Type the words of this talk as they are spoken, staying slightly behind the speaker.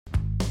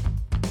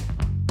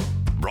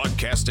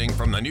Broadcasting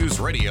from the News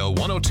Radio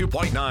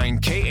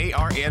 102.9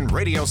 KARN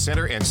Radio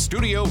Center and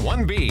Studio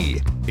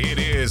 1B. It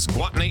is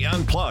Gwatney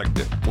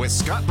Unplugged with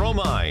Scott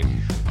Romine.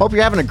 Hope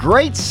you're having a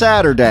great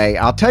Saturday.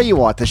 I'll tell you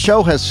what, the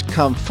show has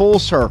come full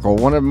circle.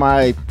 One of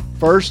my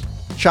first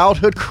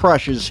childhood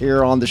crushes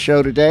here on the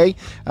show today.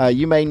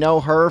 You may know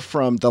her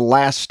from The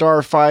Last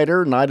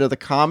Starfighter, Night of the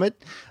Comet,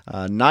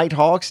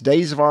 Nighthawks,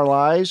 Days of Our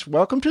Lives.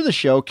 Welcome to the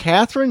show,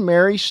 Catherine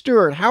Mary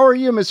Stewart. How are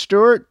you, Miss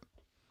Stewart?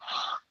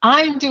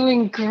 I'm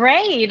doing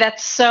great.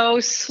 That's so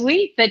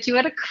sweet that you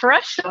had a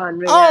crush on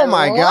me. Oh,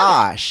 my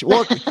gosh.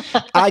 Well,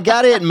 I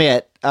got to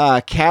admit,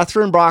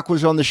 Catherine Brock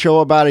was on the show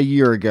about a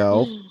year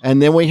ago,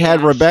 and then we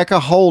had Rebecca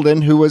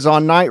Holden, who was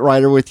on Knight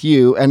Rider with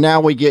you, and now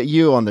we get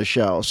you on the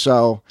show.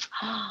 So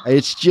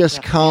it's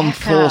just come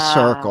full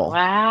circle.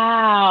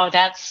 Wow,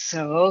 that's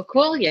so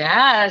cool.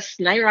 Yes,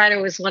 Knight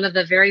Rider was one of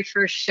the very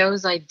first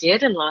shows I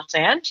did in Los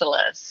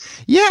Angeles.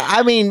 Yeah,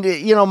 I mean,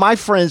 you know, my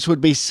friends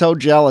would be so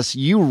jealous.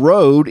 You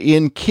rode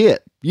in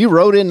KITT. You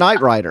rode in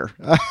Knight Rider.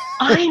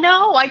 I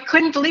know. I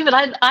couldn't believe it.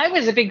 I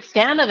was a big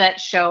fan of that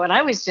show, and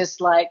I was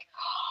just like,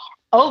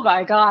 oh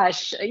my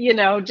gosh, you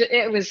know,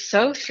 it was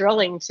so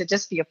thrilling to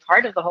just be a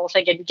part of the whole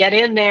thing and get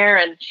in there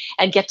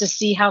and get to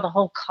see how the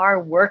whole car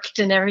worked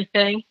and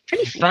everything.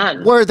 Pretty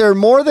fun. Were there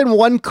more than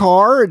one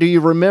car, or do you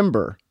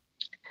remember?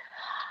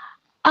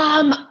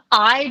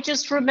 I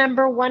just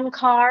remember one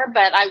car,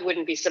 but I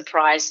wouldn't be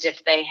surprised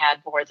if they had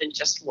more than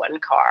just one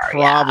car.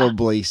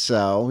 Probably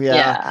so.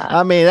 Yeah.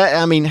 I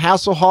mean,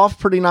 Hasselhoff,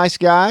 pretty nice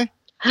guy.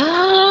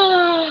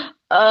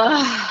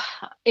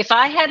 If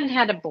I hadn't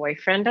had a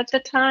boyfriend at the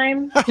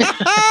time,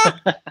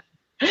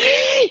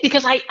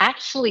 because I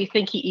actually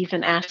think he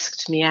even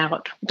asked me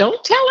out.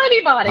 Don't tell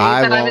anybody.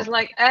 But I was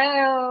like,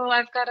 oh,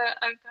 I've got a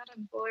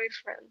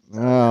boyfriend.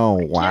 Oh,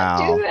 wow.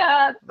 Can't do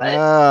that.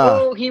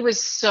 But he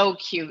was so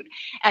cute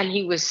and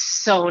he was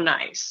so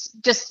nice.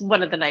 Just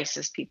one of the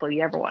nicest people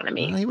you ever want to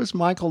meet. Well, he was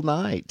Michael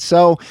Knight.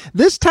 So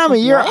this time of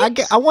year,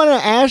 I want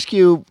to ask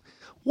you,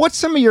 what's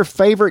some of your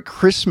favorite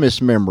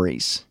Christmas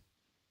memories?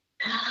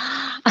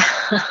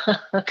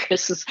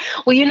 Christmas.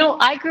 Well, you know,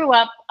 I grew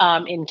up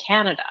in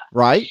Canada.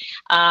 Right.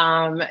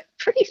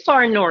 Pretty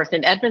far north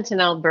in Edmonton,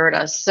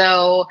 Alberta.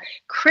 So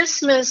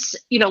Christmas,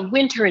 you know,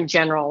 winter in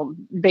general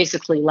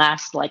basically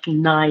lasts like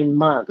 9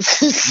 months.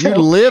 So you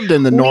lived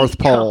in the North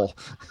Pole.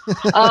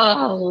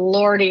 Oh,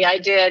 Lordy, I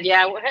did.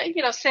 Yeah.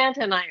 You know,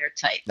 Santa and I are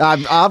tight.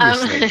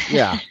 Obviously.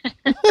 Yeah.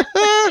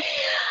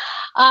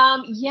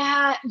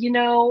 Yeah, you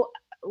know,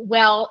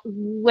 well,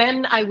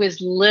 when I was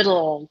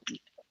little,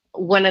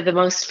 one of the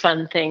most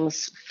fun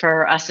things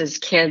for us as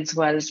kids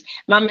was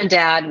Mom and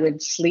Dad would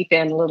sleep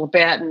in a little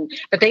bit,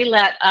 but they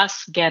let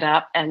us get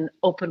up and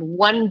open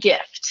one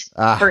gift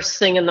first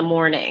thing in the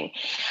morning.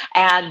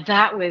 And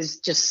that was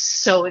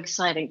just so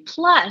exciting.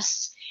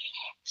 Plus,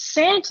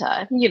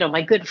 Santa, you know,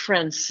 my good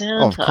friend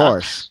Santa. Of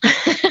course.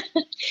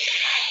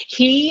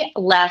 He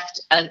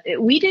left,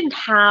 we didn't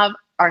have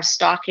our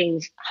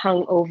stockings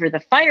hung over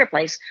the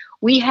fireplace.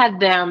 We had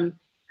them,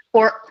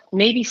 or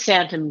maybe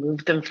Santa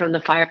moved them from the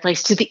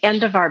fireplace to the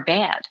end of our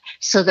bed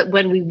so that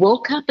when we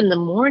woke up in the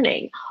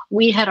morning,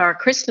 we had our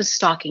Christmas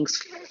stockings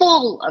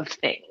full of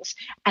things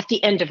at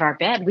the end of our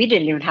bed. We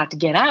didn't even have to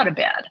get out of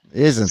bed.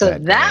 Isn't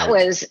that great?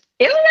 Wasn't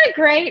that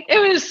great?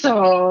 It was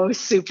so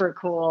super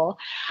cool.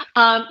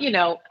 You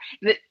know,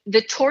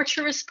 the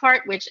torturous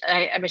part, which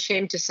I'm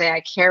ashamed to say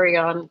I carry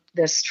on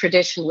this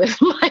tradition with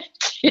my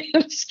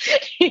kids,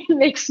 it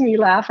makes me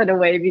laugh in a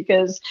way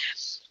because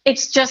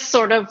it's just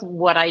sort of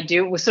what I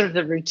do. It was sort of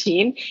the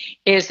routine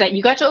is that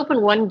you got to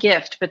open one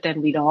gift, but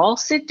then we'd all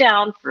sit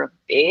down for a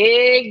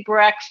big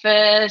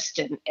breakfast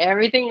and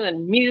everything.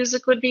 And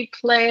music would be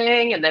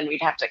playing and then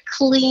we'd have to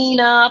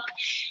clean up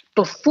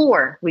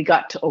before we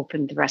got to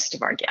open the rest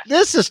of our gifts.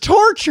 This is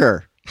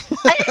torture.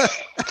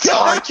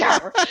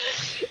 Torture.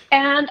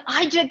 And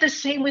I did the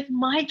same with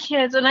my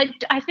kids. And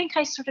I think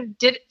I sort of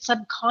did it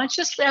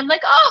subconsciously. I'm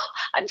like, oh,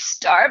 I'm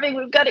starving.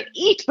 We've got to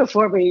eat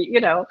before we, you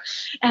know.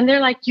 And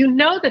they're like, you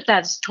know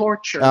that's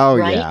torture,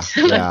 right?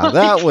 Yeah,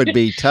 that would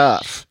be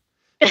tough.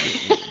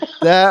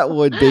 That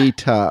would be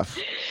tough.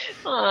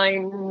 I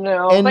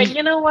know. But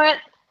you know what?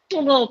 A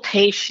little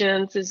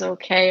patience is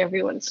okay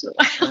every once in a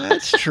while.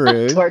 That's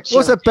true. What's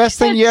the best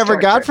thing you ever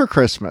got for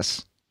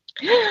Christmas?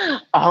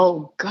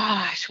 Oh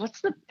gosh,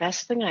 what's the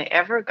best thing I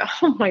ever got?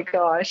 Oh my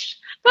gosh,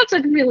 that's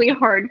a really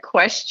hard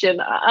question.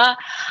 I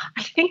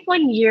think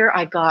one year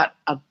I got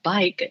a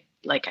bike,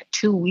 like a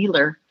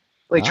two-wheeler,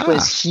 which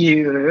was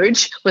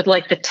huge, with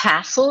like the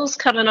tassels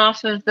coming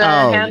off of the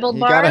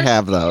handlebars. You gotta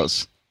have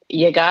those.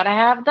 You gotta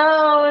have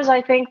those.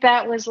 I think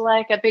that was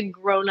like a big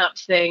grown-up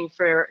thing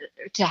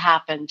to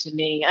happen to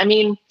me. I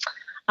mean,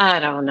 I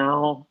don't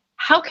know.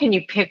 How can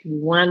you pick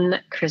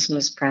one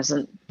Christmas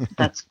present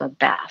that's the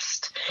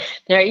best?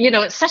 There, you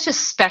know, it's such a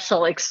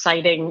special,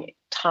 exciting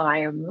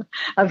time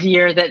of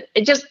year that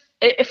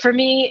for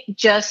me,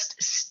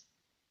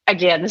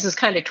 again, this is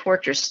kind of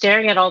torture,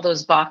 staring at all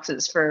those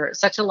boxes for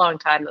such a long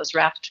time, those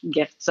wrapped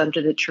gifts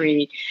under the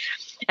tree,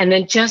 and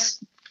then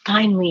just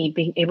finally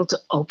being able to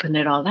open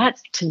it all,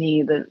 that's to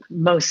me the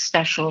most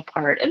special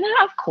part. And then,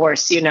 of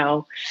course, being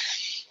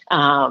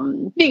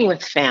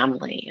with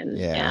family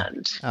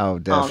and oh,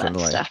 definitely. all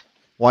that stuff.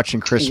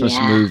 Watching Christmas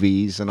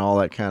movies and all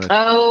that kind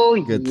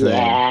of good thing.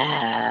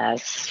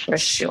 Yes, for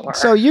sure.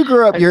 So you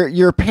grew up,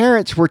 your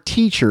parents were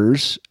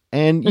teachers,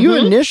 and you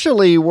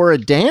initially were a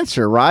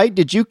dancer, right?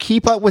 Did you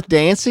keep up with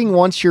dancing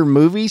once your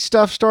movie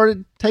stuff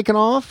started taking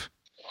off?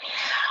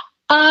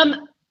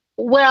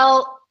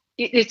 Well,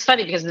 it's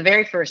funny because the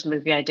very first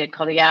movie I did,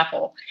 called The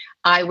Apple,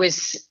 I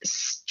was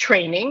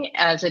training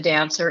as a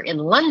dancer in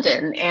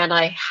London, and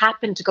I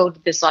happened to go to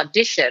this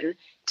audition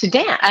to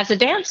dance as a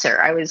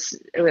dancer. It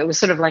was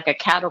sort of like a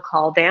cattle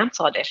call dance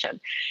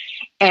audition.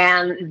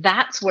 And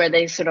that's where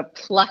they sort of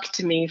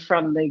plucked me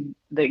from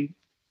the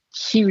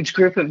huge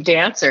group of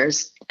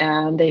dancers.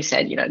 And they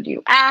said, do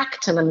you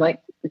act? And I'm like,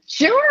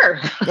 sure.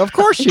 Of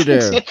course you do.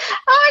 Of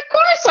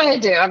course I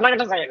do. I'm not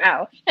going to say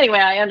no. Anyway,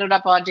 I ended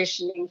up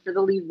auditioning for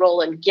the lead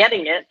role and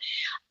getting it.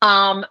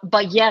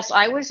 But yes,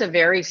 I was a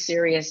very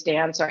serious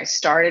dancer. I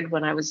started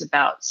when I was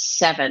about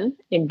 7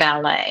 in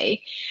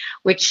ballet,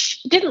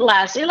 which didn't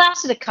last. It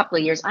lasted a couple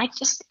of years.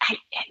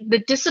 The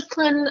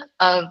discipline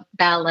of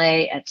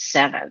ballet at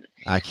 7.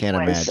 I can't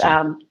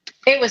imagine.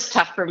 It was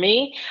tough for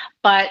me,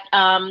 but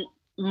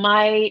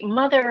my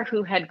mother,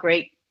 who had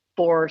great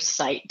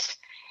foresight,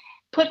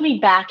 put me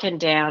back in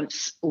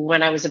dance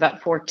when I was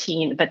about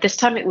 14, but this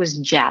time it was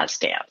jazz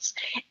dance.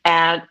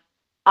 And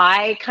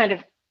I kind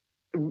of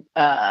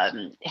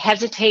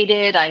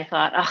hesitated. I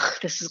thought,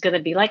 this is going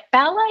to be like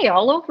ballet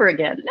all over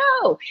again.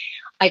 No,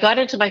 I got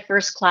into my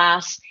first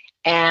class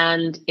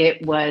and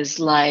it was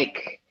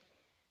like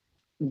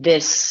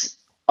this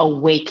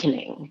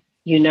awakening,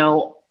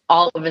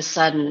 all of a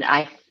sudden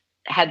I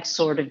had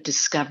sort of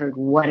discovered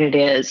what it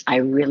is I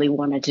really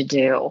wanted to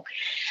do.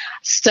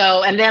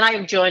 So, and then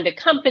I joined a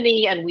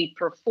company and we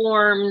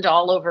performed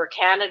all over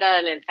Canada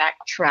and in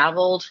fact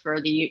traveled for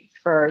the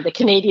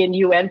Canadian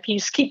UN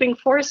peacekeeping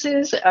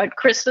forces at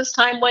Christmas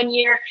time one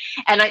year.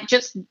 And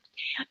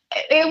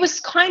it was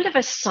kind of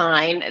a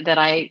sign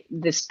that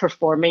this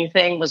performing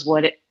thing was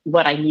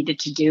what I needed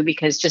to do,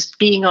 because just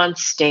being on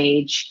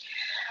stage,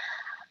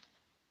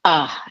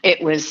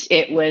 it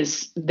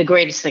was the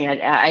greatest thing.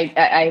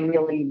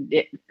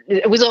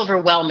 It was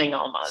overwhelming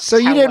almost. So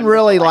you didn't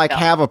really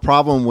have a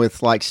problem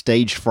with like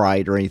stage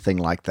fright or anything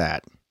like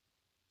that?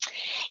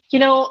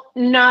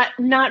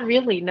 Not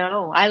really.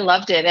 No, I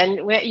loved it. And,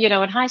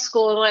 in high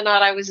school and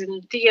whatnot, I was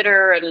in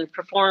theater and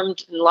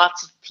performed in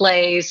lots of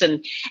plays.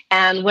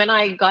 And when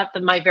I got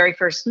my very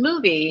first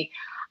movie,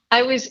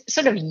 I was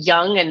sort of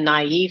young and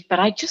naive, but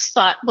I just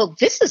thought, well,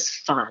 this is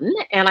fun.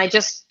 And I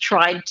just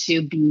tried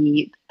to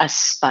be a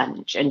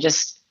sponge and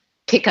just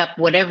pick up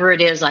whatever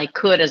it is I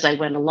could as I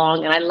went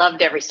along. And I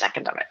loved every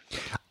second of it.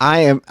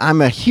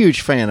 I'm a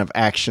huge fan of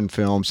action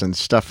films and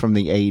stuff from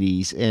the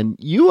 80s. And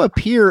you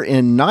appear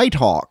in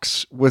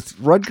Nighthawks with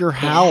Rutger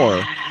Hauer.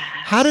 Yes.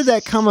 How did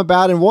that come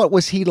about and what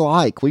was he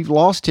like? We've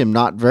lost him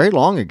not very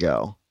long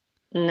ago.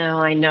 No,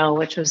 I know,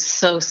 which was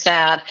so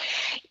sad.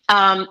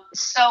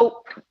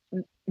 So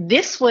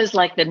this was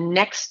like the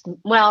next,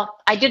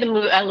 I did a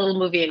little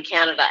movie in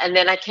Canada, and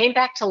then I came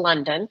back to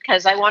London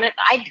because I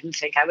didn't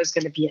think I was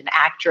going to be an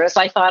actress.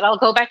 I thought I'll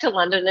go back to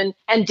London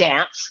and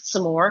dance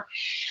some more.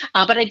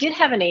 But I did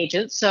have an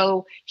agent,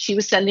 so she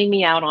was sending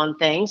me out on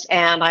things,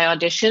 and I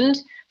auditioned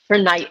for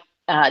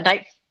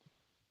Nighthawks.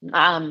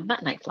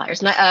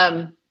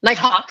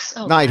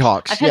 Oh,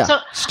 Nighthawks,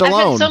 Stallone.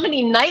 I've had so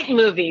many night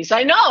movies.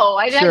 I know.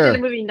 I did a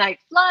movie, Night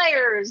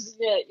Flyers.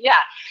 Yeah.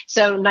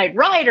 So Night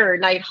Rider,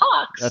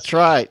 Nighthawks. That's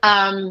right.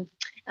 And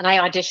I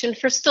auditioned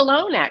for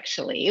Stallone,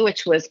 actually,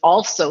 which was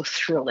also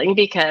thrilling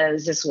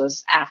because this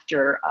was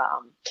after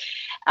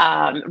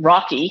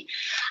Rocky.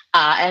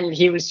 And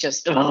he was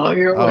just, all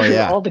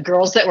the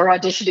girls that were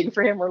auditioning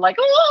for him were like,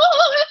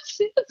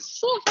 it's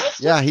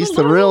Sylvester. Yeah, he's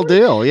the real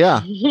deal.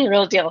 Yeah.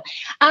 Real deal.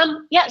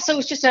 So it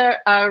was just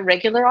a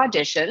regular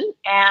audition.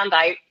 And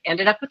I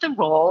ended up with a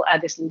role,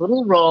 this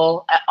little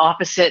role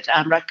opposite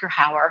Rutger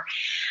Hauer.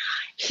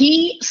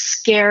 He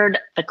scared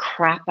the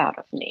crap out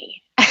of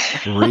me.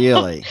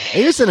 Really?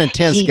 He was an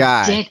intense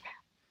guy. Did.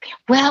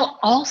 Well,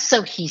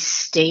 also he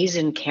stays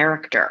in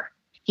character.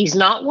 He's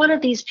not one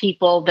of these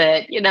people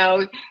that,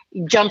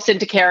 jumps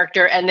into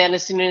character and then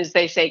as soon as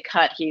they say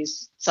cut,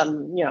 he's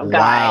some,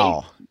 guy.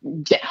 Wow.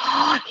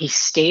 He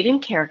stayed in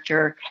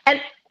character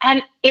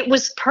and it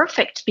was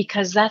perfect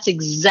because that's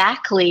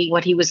exactly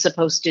what he was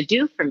supposed to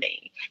do for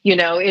me.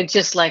 It's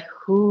just like,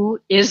 who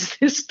is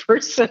this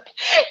person?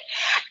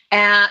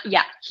 And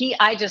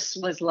I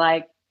just was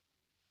like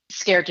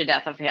scared to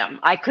death of him.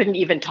 I couldn't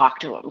even talk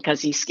to him because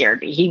he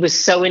scared me. He was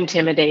so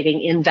intimidating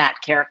in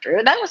that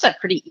character. That was a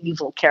pretty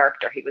evil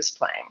character he was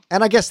playing.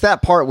 And I guess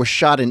that part was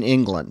shot in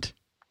England.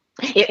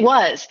 It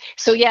was.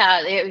 So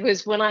it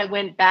was when I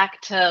went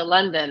back to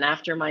London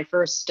after my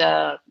first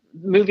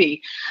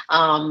movie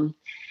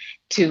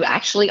to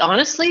actually,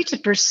 honestly, to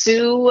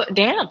pursue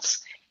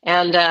dance.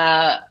 And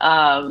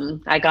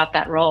I got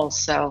that role.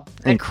 So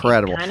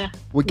incredible.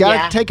 We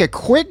got to take a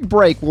quick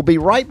break. We'll be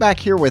right back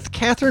here with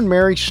Catherine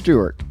Mary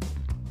Stewart.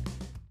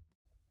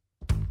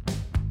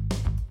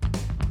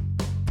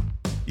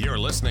 You're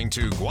listening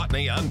to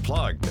Gwatney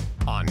Unplugged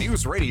on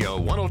News Radio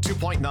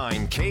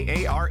 102.9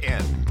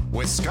 KARN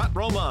with Scott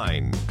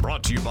Romine,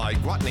 brought to you by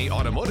Gwatney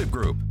Automotive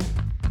Group.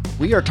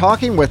 We are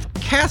talking with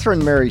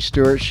Catherine Mary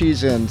Stewart.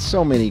 She's in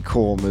so many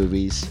cool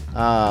movies.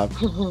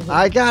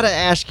 I got to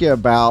ask you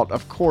about,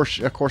 of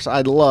course,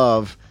 I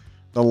love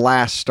The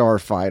Last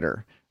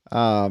Starfighter.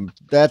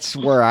 That's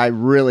where I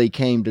really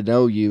came to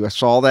know you. I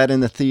saw that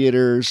in the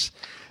theaters.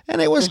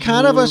 And it was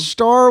kind of a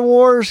Star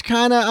Wars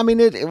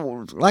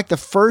it like the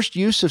first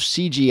use of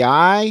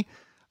CGI.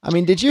 I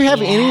mean, did you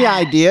have any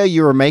idea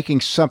you were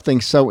making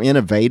something so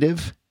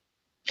innovative?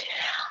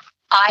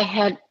 I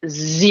had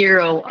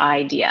zero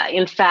idea.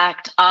 In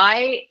fact,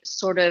 I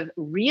sort of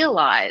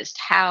realized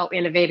how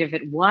innovative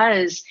it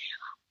was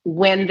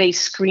when they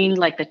screened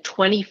like the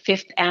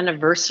 25th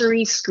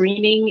anniversary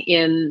screening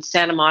in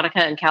Santa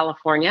Monica in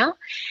California.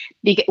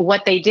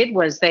 What they did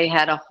was they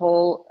had a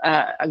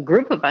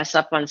group of us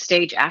up on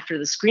stage after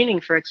the screening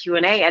for a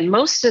Q&A, and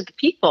most of the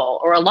people,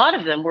 or a lot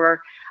of them,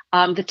 were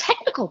the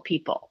technical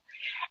people.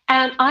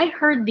 And I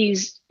heard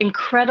these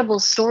incredible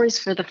stories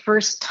for the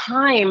first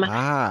time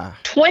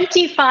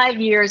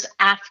 25 years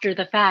after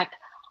the fact.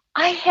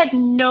 I had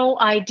no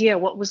idea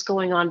what was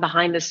going on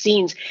behind the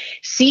scenes.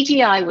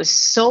 CGI was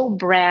so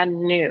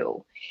brand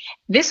new.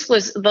 This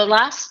was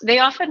they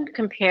often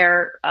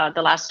compare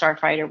The Last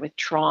Starfighter with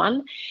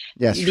Tron.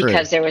 Yes,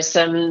 because true. there was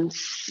some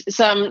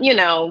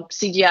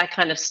CGI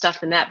kind of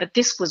stuff in that, but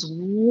this was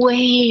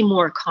way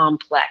more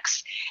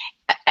complex.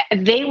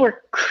 They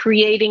were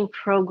creating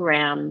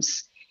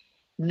programs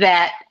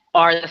that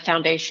are the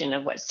foundation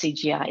of what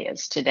CGI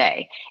is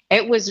today.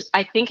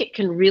 I think it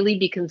can really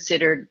be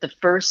considered the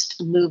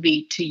first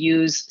movie to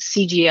use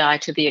CGI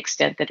to the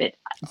extent that they did.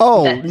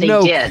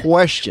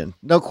 Question.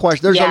 No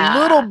question. There's a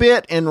little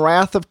bit in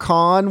Wrath of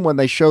Khan when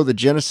they show the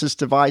Genesis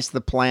device,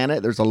 the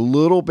planet. There's a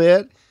little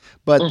bit,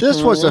 but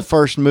this was the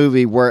first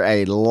movie where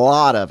a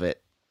lot of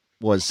it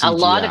was CGI. A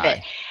lot of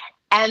it.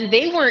 And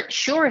they weren't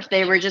sure if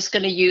they were just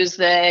going to use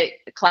the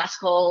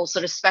classical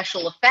sort of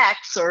special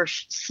effects or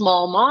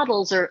small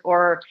models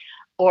or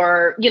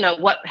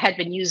what had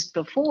been used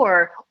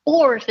before,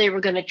 or if they were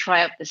going to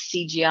try out the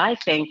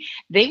CGI thing.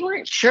 They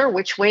weren't sure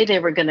which way they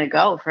were going to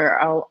go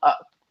for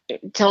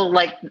till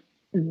like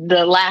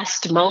the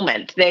last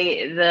moment.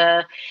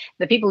 The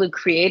people who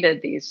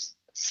created these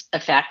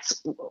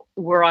effects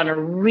were on a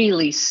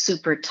really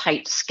super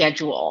tight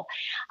schedule,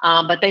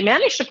 but they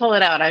managed to pull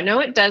it out. I know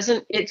it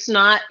doesn't. It's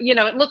not.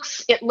 It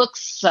looks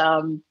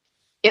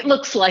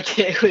like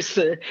it was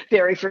the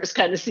very first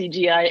kind of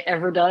CGI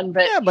ever done.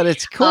 But but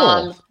it's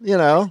cool.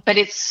 But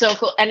it's so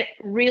cool, and it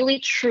really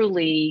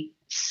truly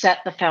set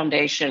the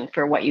foundation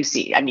for what you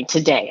see. I mean,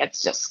 today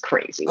it's just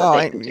crazy.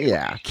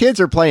 Kids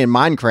are playing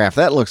Minecraft.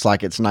 That looks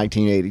like it's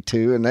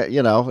 1982, and that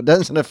it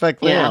doesn't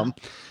affect them.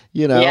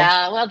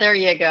 Yeah, well, there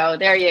you go.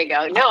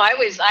 No, I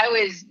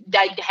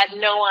had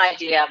no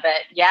idea,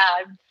 but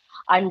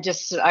I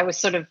was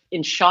sort of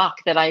in shock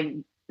that I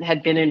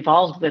had been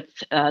involved with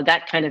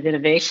that kind of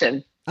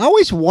innovation. I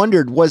always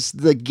wondered, was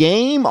the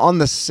game on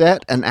the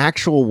set an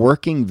actual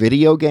working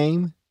video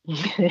game?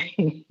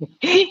 I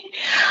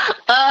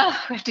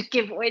have to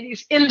give away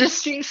these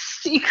industry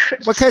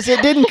secrets. Because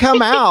it didn't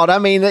come out. I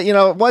mean,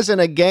 it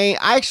wasn't a game.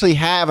 I actually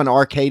have an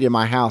arcade in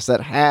my house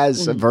that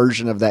has a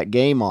version of that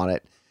game on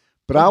it.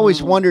 But I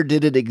always wondered,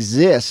 did it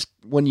exist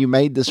when you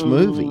made this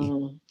movie?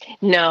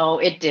 No,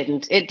 it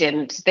didn't.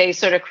 They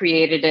sort of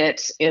created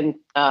it in,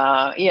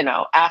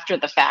 after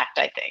the fact,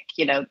 I think.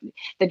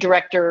 The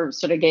director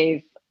sort of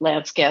gave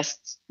Lance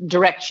Guest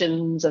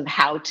directions of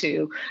how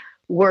to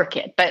work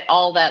it, but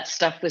all that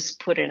stuff was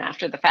put in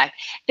after the fact.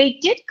 They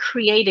did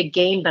create a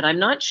game, but I'm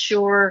not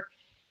sure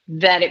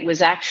that it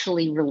was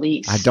actually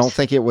released. I don't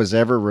think it was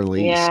ever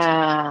released.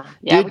 Yeah,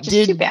 which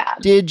is too bad.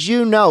 Did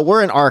you know,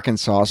 we're in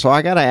Arkansas, so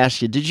I got to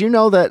ask you, did you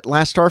know that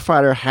Last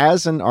Starfighter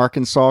has an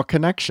Arkansas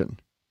connection?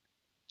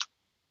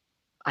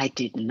 I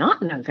did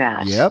not know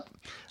that. Yep.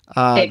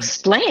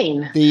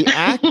 Explain. The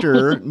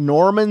actor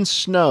Norman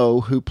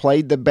Snow, who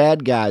played the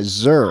bad guy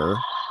Zur,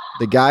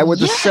 the guy with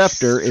the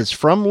scepter, is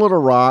from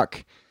Little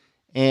Rock,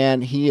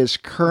 and he is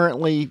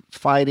currently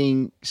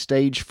fighting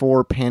stage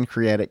 4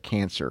 pancreatic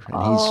cancer.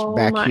 And he's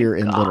back here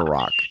in Little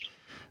Rock.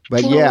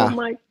 But oh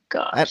my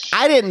gosh.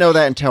 I didn't know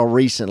that until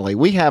recently.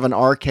 We have an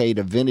arcade,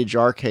 a vintage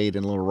arcade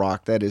in Little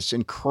Rock that is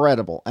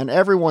incredible. And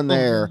everyone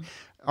there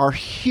are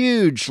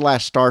huge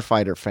Last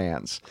Starfighter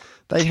fans.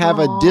 They have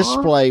a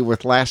display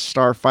with Last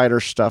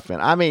Starfighter stuff in.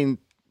 I mean,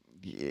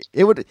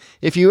 it would,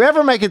 if you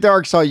ever make it to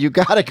Arkansas, you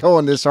got to go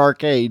in this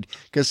arcade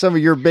because some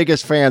of your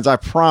biggest fans, I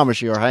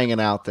promise you, are hanging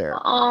out there.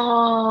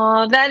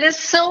 Oh, that is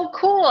so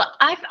cool.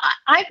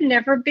 I've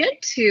never been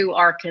to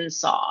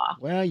Arkansas.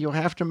 Well, you'll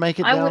have to make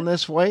it down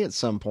this way at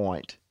some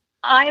point.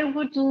 I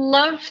would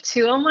love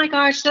to. Oh my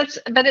gosh,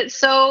 but it's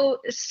so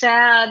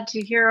sad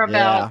to hear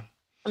about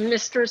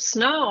Mr.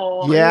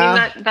 Snow. Yeah.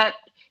 I mean, that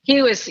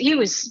he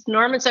was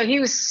Norman. So he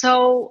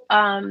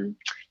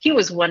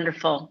was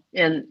wonderful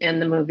in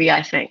the movie.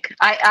 I think.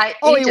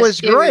 He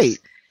was great.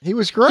 He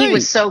was great. He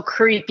was so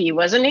creepy,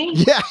 wasn't he?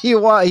 Yeah, he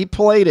was. He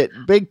played it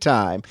big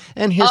time.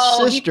 And his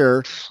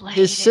sister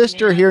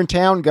here in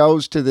town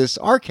goes to this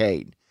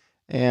arcade.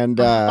 And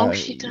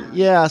she does.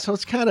 Yeah, so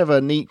it's kind of a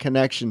neat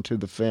connection to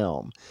the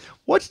film.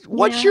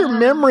 What's your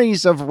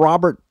memories of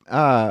Robert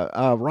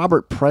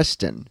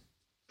Preston?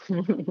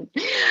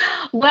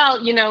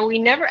 Well, we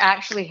never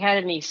actually had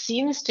any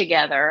scenes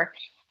together.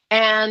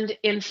 And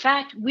in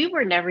fact, we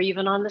were never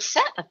even on the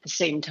set at the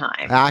same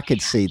time. I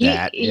could see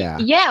that.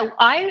 Yeah,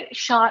 I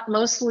shot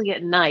mostly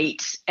at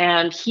night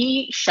and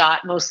he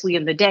shot mostly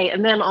in the day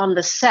and then on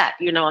the set,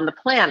 on the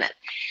planet.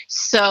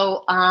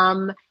 So,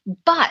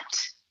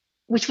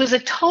 which was a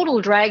total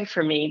drag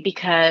for me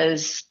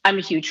because I'm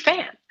a huge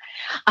fan.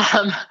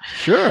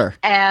 Sure.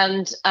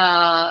 And,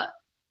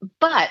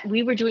 but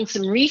we were doing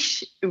some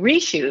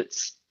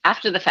reshoots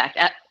after the fact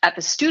at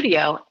the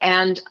studio.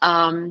 And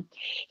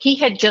he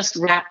had just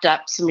wrapped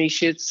up some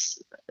reshoots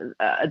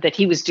that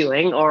he was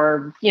doing,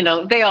 or,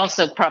 they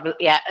also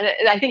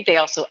I think they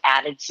also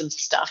added some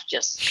stuff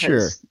just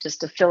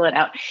to fill it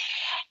out.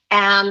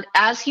 And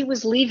as he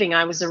was leaving,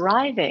 I was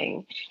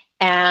arriving.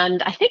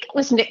 And I think it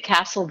was Nick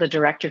Castle, the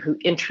director, who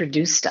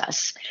introduced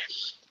us.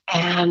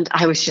 And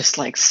I was just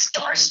like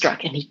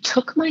starstruck. And he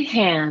took my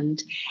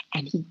hand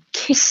and he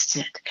kissed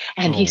it.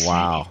 And he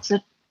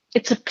said,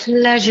 it's a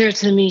pleasure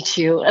to meet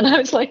you. And I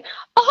was like,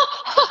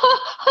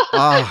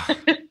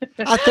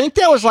 I think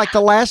that was like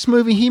the last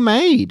movie he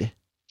made.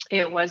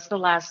 It was the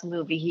last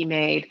movie he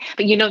made.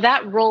 But,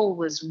 that role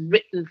was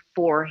written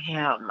for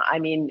him. I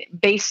mean,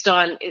 based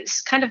on, it's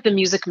kind of the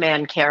Music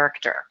Man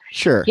character.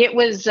 Sure. It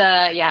was,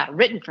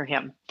 written for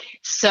him.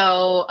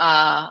 So,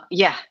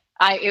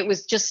 it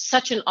was just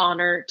such an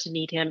honor to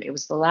meet him. It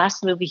was the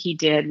last movie he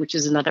did, which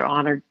is another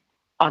honor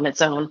on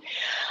its own.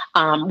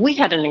 We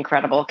had an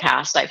incredible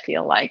cast, I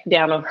feel like.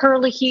 Dano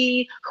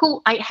Hurley,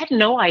 who I had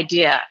no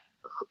idea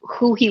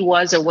who he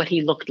was or what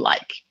he looked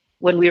like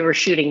when we were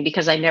shooting,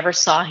 because I never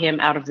saw him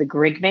out of the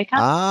Grig makeup.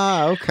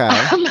 Ah, okay.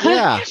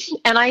 Yeah.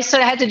 And I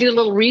had to do a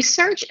little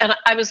research, and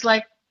I was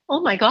like,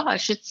 oh my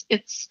gosh,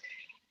 it's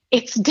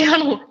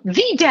Dano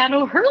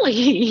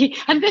Hurley.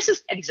 And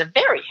he's a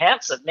very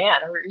handsome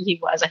man, or he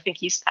was. I think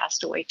he's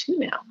passed away too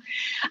now.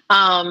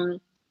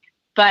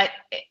 But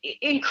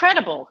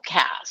incredible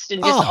cast,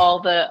 and just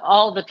all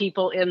the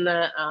people in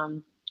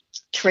the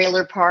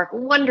trailer park,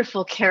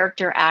 wonderful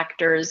character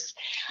actors.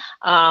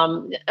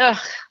 I'm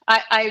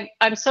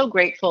so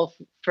grateful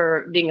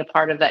for being a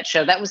part of that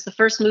show. That was the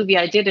first movie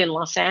I did in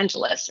Los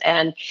Angeles,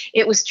 and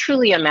it was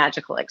truly a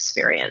magical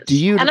experience.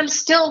 And I'm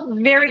still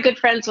very good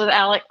friends with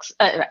Alex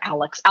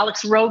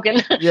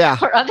Rogan,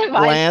 or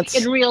otherwise Lance.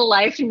 In real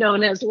life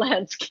known as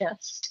Lance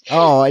Guest.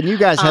 Oh, and you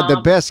guys had the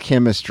best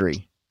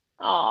chemistry.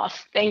 Oh,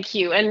 thank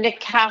you. And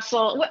Nick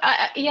Castle,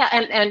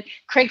 and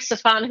Craig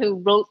Safan, who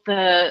wrote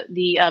the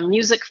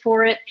music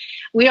for it.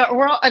 We're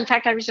all, in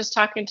fact, I was just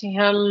talking to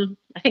him.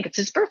 I think it's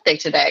his birthday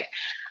today.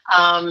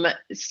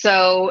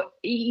 So,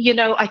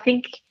 I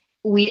think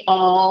we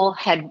all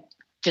had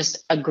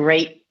just a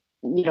great,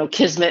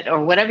 kismet,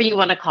 or whatever you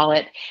want to call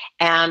it.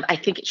 And I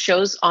think it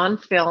shows on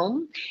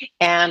film,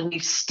 and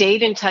we've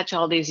stayed in touch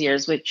all these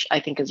years, which I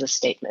think is a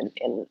statement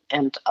in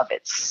and of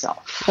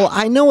itself. Well,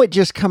 I know it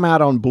just come out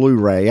on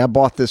Blu-ray. I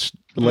bought this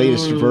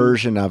latest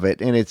version of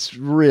it, and it's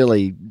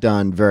really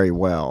done very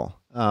well.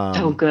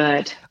 Oh,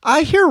 good.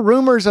 I hear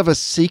rumors of a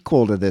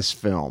sequel to this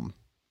film.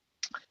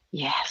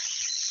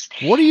 Yes.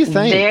 What do you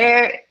think?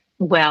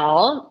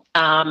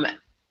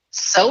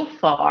 So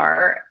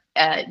far,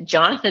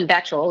 Jonathan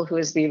Betchell, who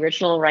is the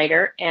original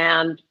writer,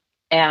 and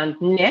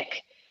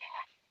Nick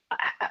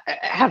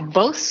have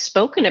both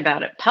spoken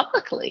about it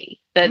publicly,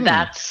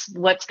 that's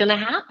what's going to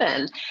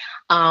happen.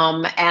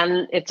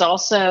 And it's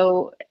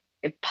also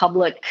a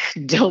public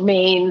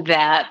domain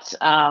that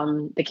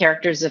the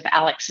characters of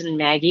Alex and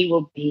Maggie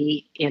will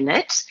be in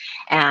it,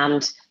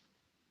 and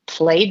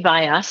played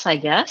by us, I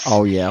guess.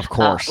 Oh, yeah, of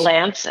course.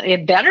 Lance,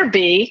 it better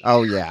be.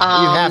 Oh, yeah.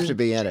 You have to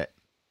be in it.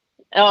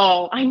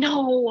 Oh, I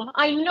know.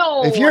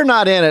 If you're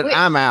not in it,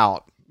 I'm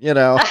out, They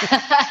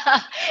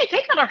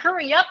gotta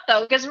hurry up,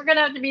 though, because we're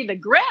gonna have to be the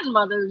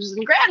grandmothers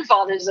and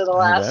grandfathers of the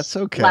Last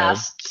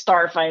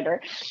Starfighter.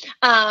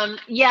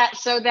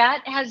 So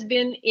that has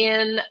been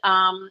in,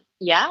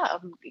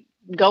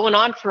 going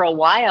on for a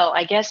while.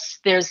 I guess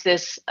there's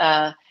this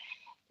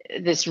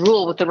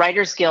rule with the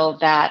Writers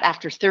Guild that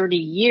after 30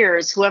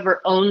 years,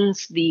 whoever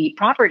owns the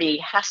property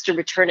has to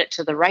return it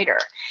to the writer.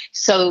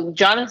 So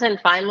Jonathan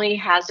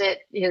finally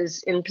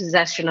is in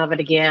possession of it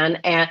again.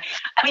 And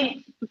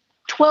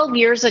 12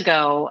 years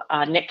ago,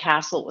 Nick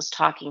Castle was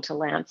talking to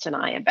Lance and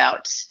I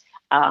about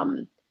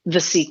the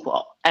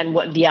sequel and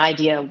what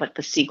the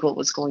sequel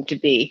was going to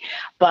be,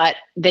 but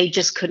they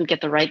just couldn't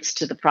get the rights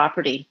to the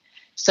property.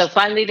 So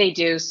finally they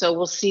do. So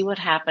we'll see what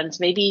happens.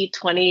 Maybe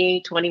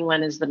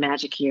 2021 is the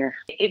magic year.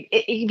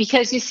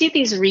 Because you see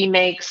these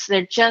remakes,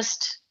 they're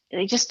just,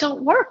 they just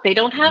don't work. They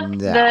don't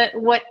have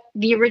what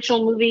the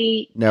original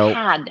movie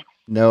had.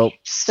 Nope.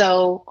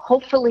 So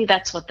hopefully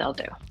that's what they'll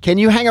do. Can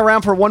you hang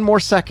around for one more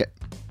second?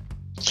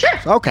 Sure.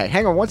 Okay,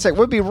 hang on one second.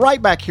 We'll be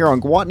right back here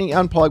on Gwatney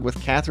Unplugged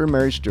with Catherine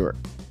Mary Stewart.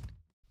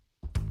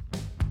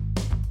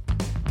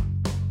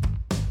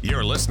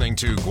 You're listening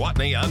to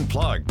Gwatney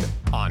Unplugged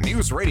on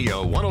News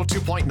Radio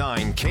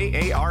 102.9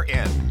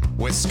 KARN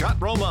with Scott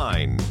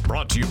Romine.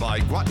 Brought to you by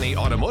Gwatney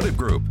Automotive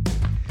Group.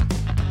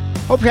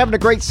 Hope you're having a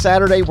great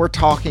Saturday. We're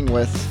talking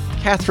with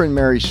Catherine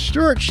Mary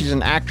Stewart. She's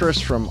an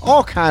actress from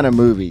all kind of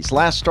movies.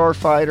 Last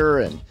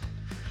Starfighter and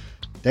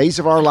Days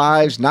of Our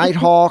Lives,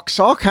 Nighthawks,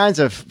 all kinds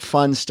of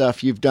fun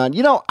stuff you've done.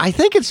 You know, I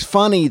think it's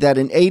funny that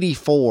in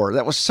 84,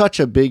 that was such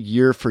a big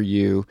year for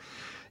you.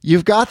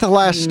 You've got The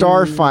Last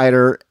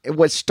Starfighter,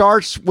 what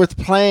starts with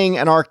playing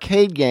an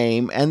arcade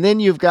game, and then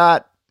you've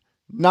got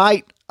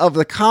Night of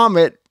the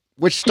Comet,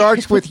 which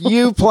starts with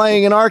you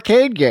playing an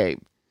arcade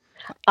game.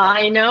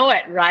 I know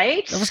it,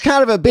 right? It was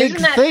kind of a big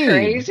Isn't that thing.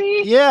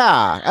 Crazy?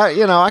 Yeah.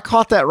 I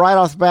caught that right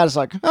off the bat. It's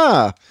like,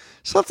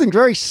 something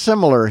very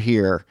similar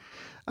here.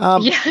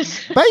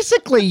 Yes.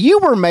 Basically, you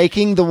were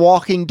making The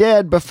Walking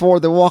Dead before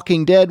The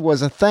Walking Dead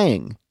was a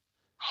thing.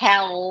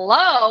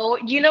 Hello.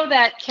 You know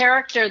that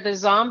character, the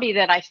zombie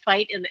that I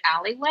fight in the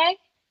alleyway?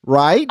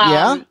 Right,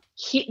 yeah.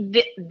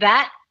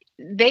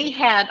 They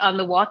had on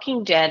The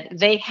Walking Dead,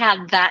 they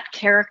had that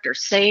character,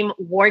 same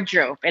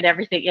wardrobe and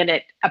everything in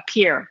it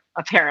appear,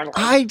 apparently.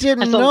 I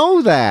didn't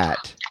know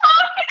that.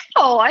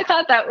 Oh, I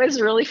thought that was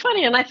really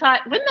funny. And I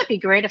thought, wouldn't that be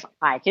great if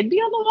I could be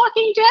on The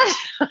Walking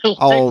Dead?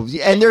 Oh,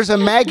 and there's a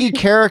Maggie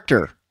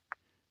character.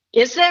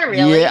 Is there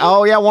really? Yeah.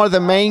 Oh, yeah. One of the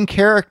main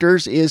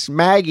characters is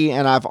Maggie,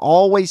 and I've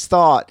always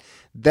thought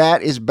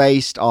that is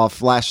based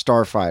off Last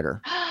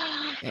Starfighter.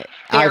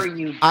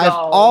 I've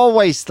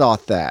always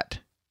thought that.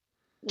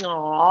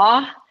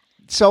 Aw.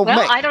 So,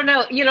 well, I don't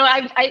know. You know,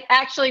 I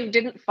actually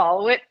didn't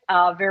follow it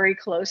very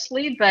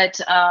closely, but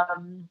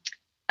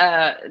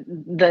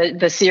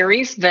the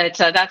series, but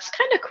that's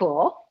kind of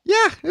cool.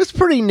 Yeah, it's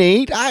pretty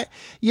neat.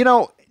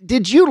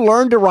 Did you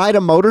learn to ride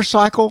a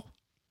motorcycle?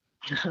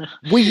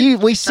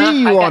 We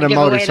see you on a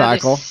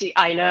motorcycle.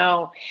 I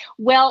know.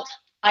 Well,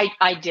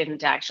 I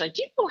didn't actually.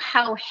 Do you know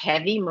how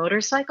heavy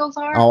motorcycles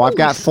are? Oh, I've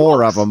got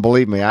 4 of them.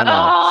 Believe me, I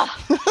know.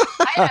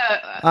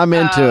 I'm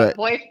into it.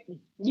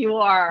 You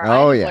are.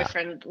 Oh, I had a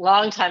boyfriend a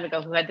long time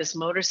ago who had this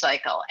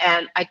motorcycle,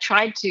 and I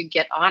tried to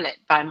get on it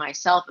by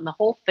myself, and the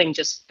whole thing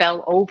just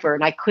fell over,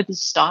 and I couldn't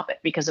stop it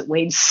because it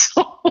weighed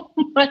so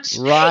much.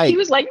 Right. He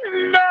was like,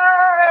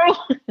 no.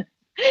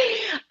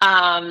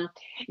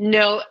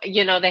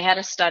 No, they had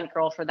a stunt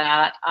girl for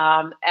that.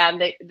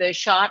 And the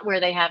shot where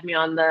they had me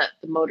on the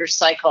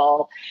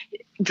motorcycle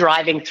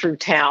driving through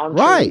town,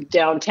 right, through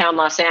downtown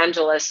Los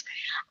Angeles,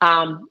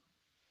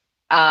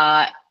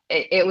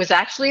 it was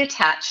actually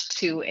attached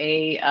to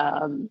a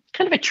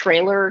kind of a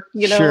trailer,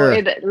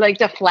 sure, like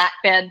the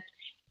flatbed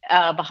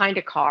behind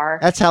a car.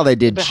 That's how they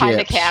did behind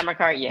chips. the camera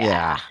car. Yeah.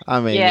 Yeah. I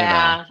mean,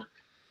 yeah.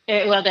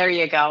 Well, there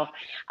you go.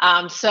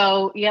 That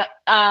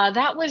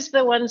was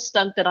the one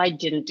stunt that I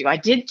didn't do. I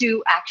did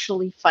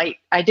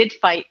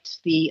fight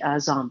the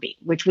zombie,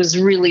 which was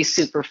really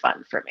super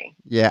fun for me.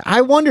 Yeah,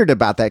 I wondered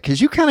about that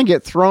because you kind of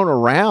get thrown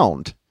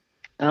around.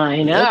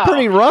 I know. They're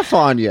pretty rough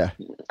on you.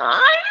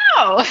 I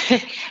know.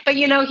 But,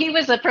 he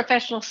was a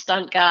professional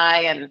stunt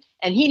guy and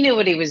he knew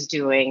what he was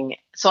doing.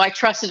 So I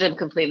trusted him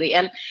completely.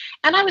 And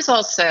I was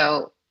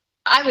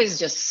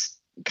just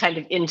kind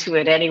of into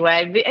it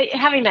anyway.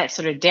 Having that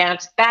sort of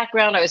dance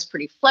background, I was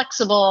pretty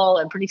flexible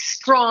and pretty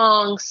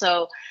strong.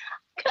 So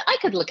I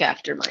could look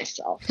after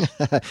myself.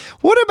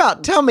 What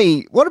about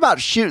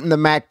shooting the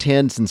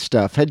MAC-10s and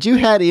stuff? Had you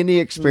had any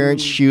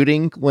experience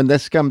shooting when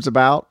this comes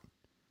about?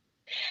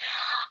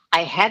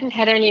 I hadn't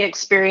had any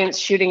experience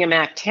shooting a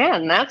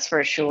MAC-10, that's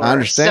for sure. I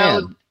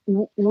understand.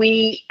 So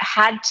we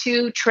had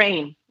to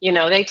train.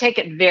 They take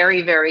it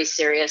very, very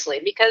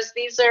seriously because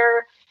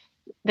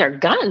they're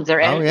guns.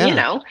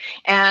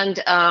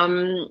 And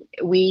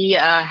we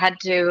had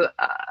to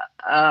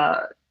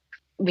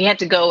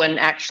go and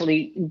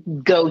actually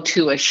go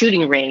to a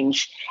shooting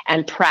range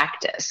and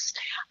practice.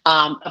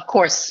 Of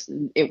course,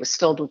 it was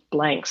filled with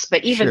blanks,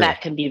 but even sure,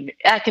 that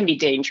can be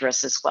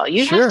dangerous as well.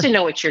 You sure, have to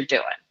know what you're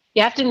doing.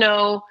 You have to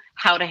know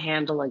how to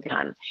handle a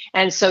gun.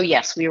 And so,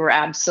 yes, we were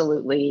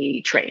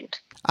absolutely trained.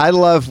 I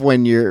love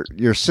when your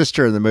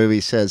sister in the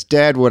movie says,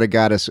 Dad would have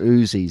got us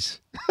Uzis.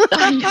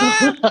 I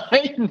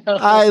know.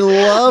 I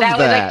love that.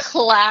 That was a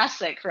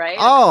classic, right?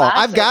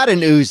 I've got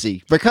an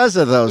Uzi because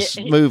of those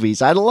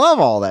movies. I love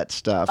all that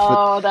stuff.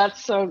 Oh,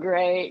 that's so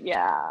great.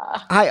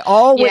 Yeah. I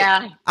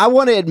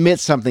want to admit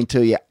something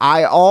to you.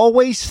 I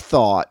always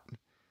thought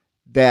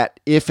that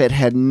if it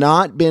had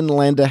not been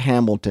Linda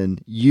Hamilton,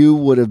 you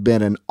would have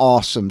been an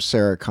awesome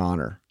Sarah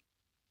Connor.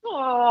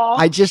 Aww.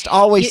 I just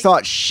always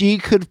thought she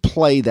could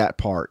play that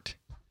part.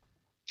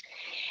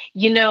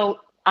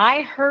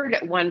 I heard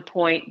at one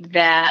point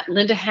that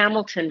Linda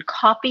Hamilton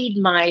copied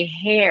my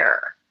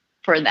hair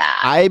for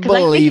that. I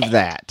believe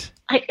that.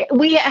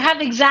 We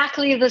have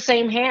exactly the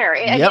same hair.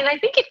 Yep. And I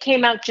think it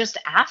came out just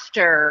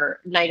after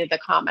Night of the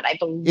Comet, I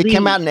believe. It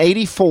came out in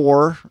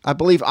 84, I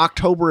believe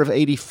October of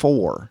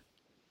 84.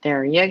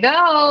 There you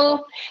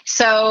go.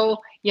 So,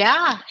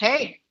 yeah,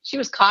 hey, she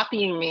was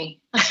copying me.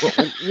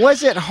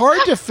 Was it hard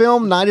to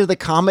film Night of the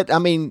Comet? I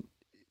mean,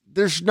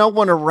 there's no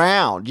one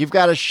around. You've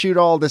got to shoot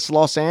all this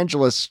Los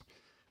Angeles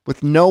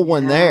with no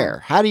one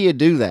there. How do you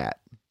do that?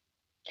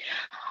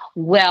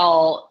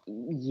 Well,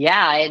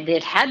 yeah,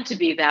 it had to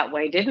be that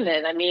way, didn't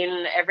it? I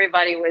mean,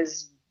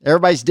 everybody's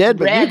dead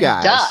but you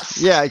guys.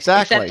 Dust, yeah,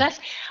 exactly. Except us.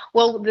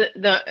 Well,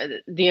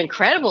 the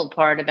incredible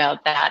part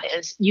about that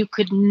is you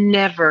could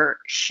never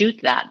shoot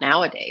that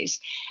nowadays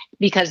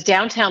because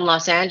downtown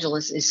Los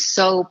Angeles is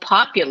so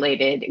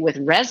populated with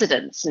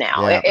residents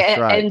now. Yeah, that's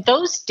right. And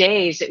those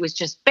days, it was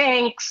just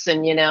banks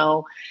and,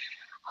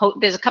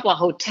 there's a couple of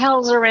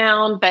hotels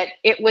around, but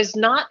it was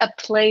not a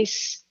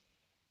place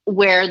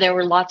where there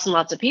were lots and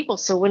lots of people.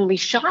 So when we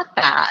shot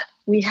that,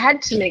 we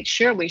had to make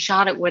sure we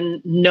shot it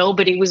when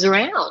nobody was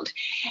around.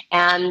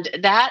 And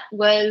that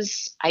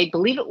was, I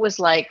believe it was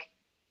like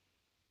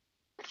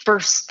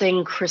first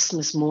thing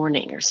Christmas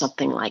morning or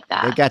something like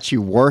that. They got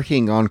you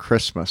working on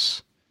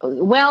Christmas.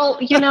 Well,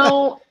 it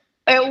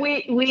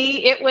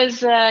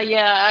was,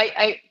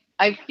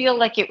 I feel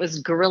like it was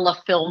guerrilla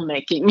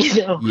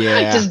filmmaking,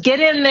 Yeah. Just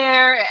get in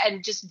there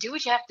and just do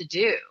what you have to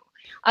do.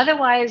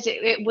 Otherwise,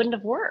 it wouldn't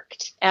have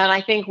worked. And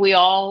I think we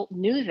all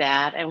knew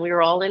that, and we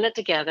were all in it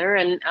together.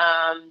 And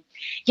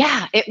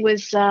it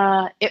was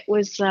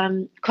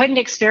quite an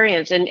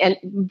experience.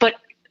 But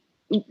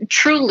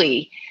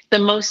truly, the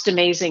most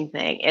amazing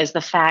thing is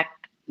the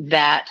fact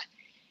that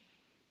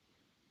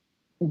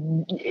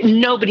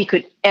nobody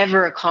could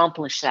ever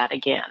accomplish that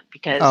again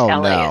because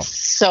LA is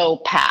so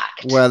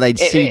packed. Well, they'd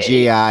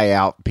CGI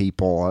out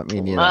people. I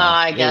mean,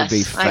 I it would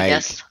be fake. I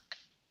guess.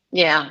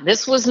 Yeah,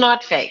 this was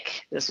not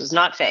fake. In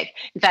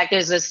fact,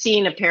 there's a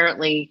scene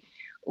apparently,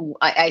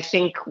 I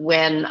think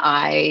when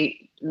I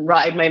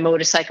ride my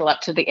motorcycle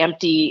up to the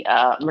empty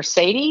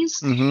Mercedes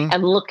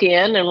and look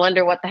in and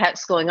wonder what the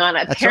heck's going on.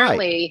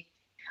 Apparently,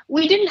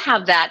 we didn't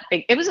have that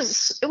big. It was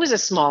a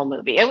small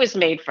movie. It was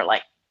made for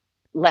like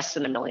less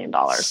than $1 million.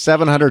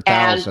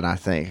 700,000, I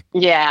think.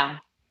 Yeah.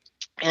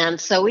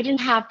 And so we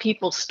didn't have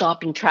people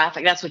stopping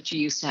traffic. That's what you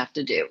used to have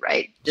to do,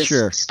 right?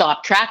 Just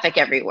stop traffic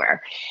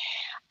everywhere.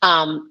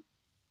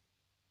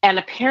 And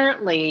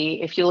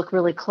apparently, if you look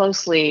really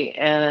closely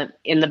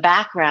in the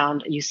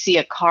background, you see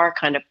a car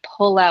kind of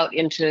pull out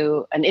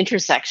into an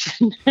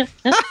intersection,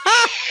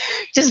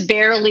 just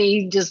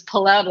barely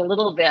pull out a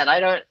little bit.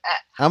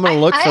 I'm going to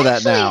look for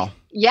that now.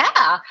 Yeah,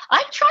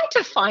 I tried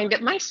to find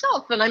it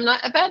myself, and I'm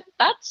not.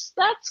 That's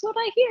what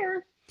I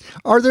hear.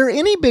 Are there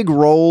any big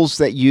roles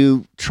that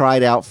you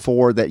tried out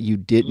for that you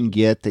didn't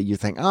get that you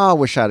think, I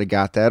wish I'd have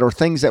got that, or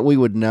things that we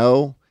would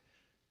know?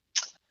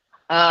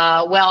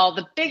 Well,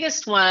 the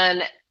biggest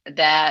one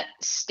that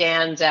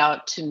stands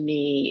out to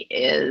me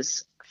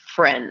is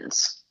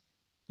Friends.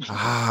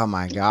 Oh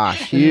my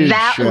gosh.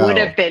 That would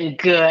have been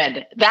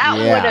good. That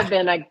would have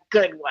been a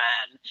good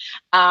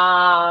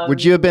one.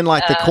 Would you have been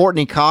like the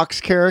Courtney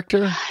Cox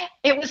character?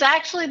 It was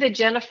actually the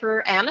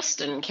Jennifer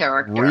Aniston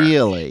character.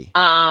 Really?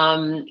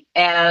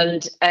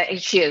 And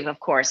she is, of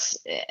course.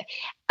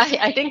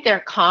 I think their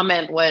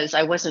comment was,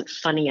 I wasn't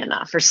funny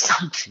enough or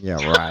something.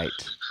 Yeah, right.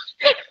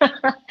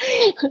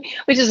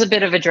 Which is a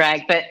bit of a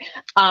drag, but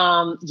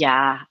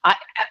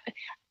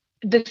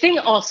the thing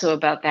also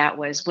about that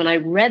was when I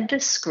read the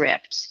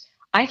script,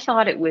 I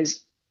thought it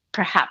was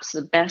perhaps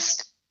the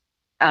best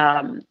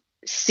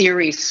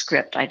series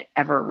script I'd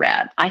ever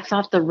read. I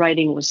thought the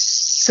writing was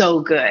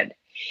so good.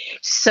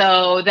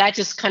 So that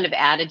just kind of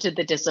added to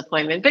the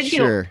disappointment. But,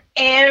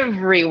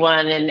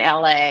 everyone in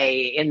LA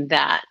in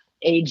that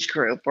age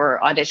group were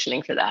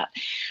auditioning for that.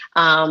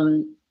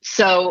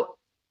 So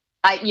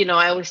I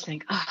always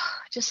think,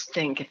 just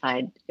think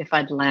if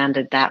I'd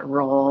landed that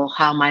role,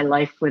 how my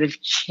life would have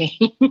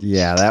changed.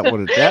 Yeah,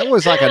 that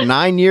was like a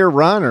 9-year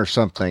run or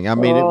something. I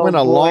mean, it went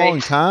a long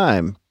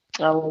time.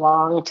 A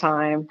long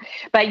time.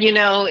 But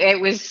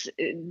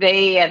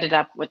they ended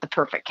up with the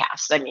perfect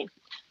cast. I mean,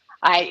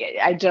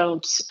 I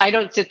don't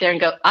sit there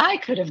and go, I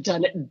could have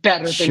done it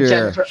better than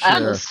Jennifer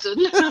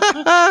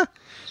Aniston.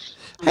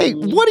 Hey,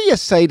 what do you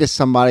say to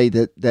somebody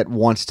that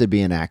wants to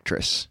be an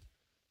actress?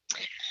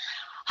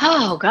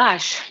 Oh,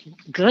 gosh,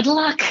 good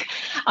luck.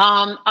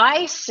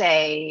 I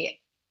say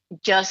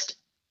just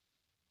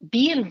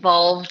be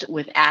involved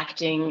with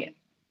acting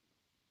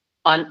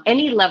on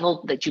any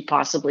level that you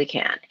possibly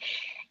can.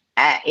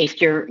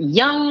 If you're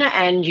young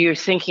and you're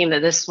thinking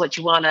that this is what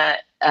you want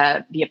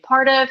to be a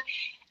part of,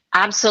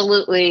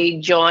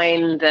 absolutely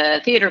join the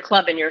theater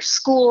club in your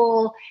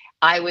school.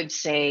 I would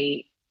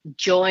say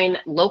join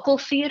local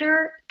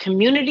theater,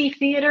 community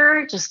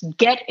theater, just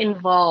get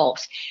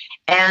involved.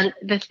 And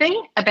the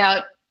thing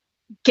about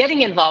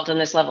getting involved on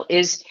this level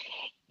is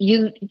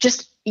you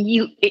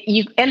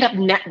end up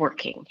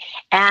networking.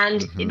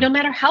 And no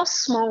matter how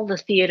small the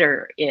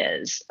theater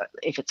is,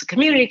 if it's a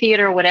community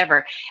theater or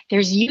whatever,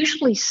 there's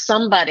usually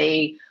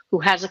somebody who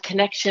has a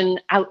connection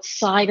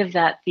outside of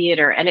that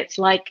theater. And it's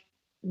like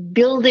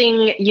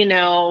building,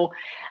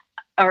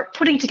 or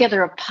putting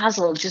together a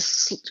puzzle,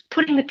 just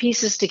putting the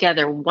pieces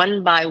together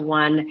one by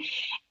one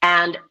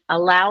and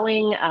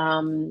allowing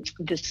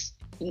this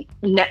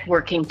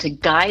networking to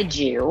guide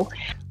you.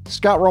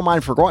 Scott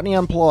Romine for Gwatney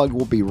Unplugged.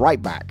 We'll be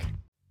right back.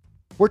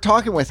 We're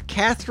talking with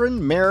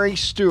Catherine Mary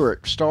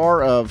Stewart,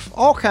 star of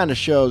all kind of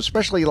shows,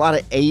 especially a lot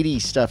of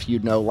 80s stuff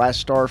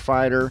Last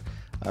Starfighter,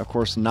 of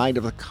course, Night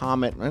of the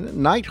Comet, and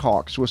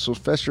Nighthawks with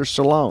Sylvester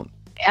Stallone.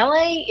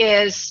 LA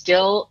is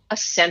still a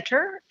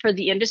center for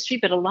the industry,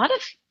 but a lot of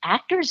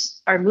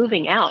actors are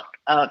moving out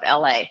of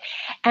LA.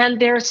 And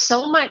there's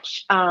so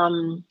much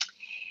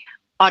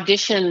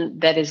audition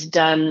that is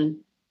done,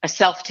 a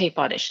self-tape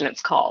audition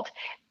it's called,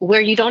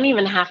 where you don't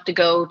even have to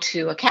go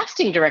to a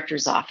casting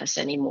director's office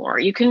anymore.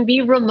 You can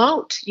be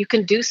remote. You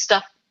can do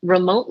stuff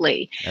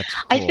remotely. That's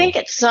cool. I think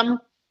at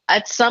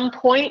some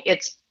point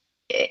it's,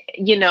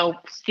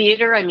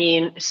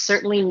 theater,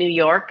 certainly New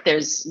York,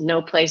 there's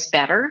no place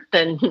better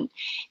than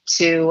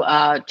to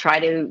try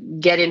to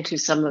get into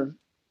some of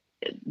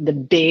the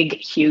big,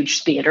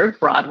 huge theater,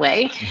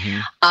 Broadway.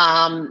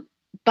 Mm-hmm.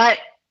 But,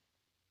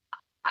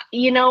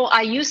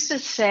 I used to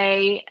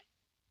say,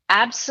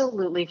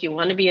 absolutely, if you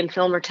want to be in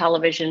film or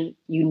television,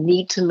 you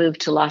need to move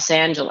to Los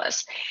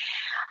Angeles.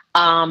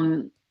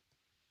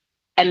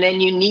 And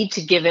then you need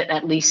to give it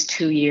at least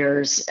 2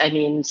 years.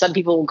 Some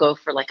people will go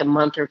for like a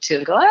month or two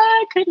and go,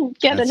 I couldn't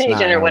get an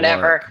agent or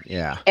whatever. Work.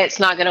 Yeah. It's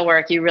not going to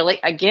work. You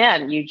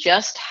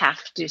just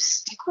have to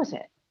stick with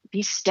it.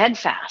 Be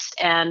steadfast.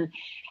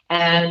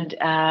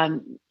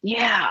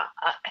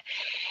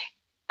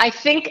 I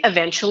think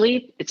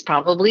eventually it's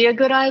probably a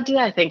good idea.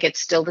 I think it's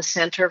still the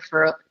center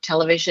for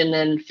television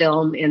and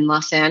film in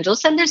Los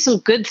Angeles. And there's some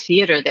good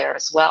theater there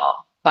as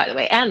well, by the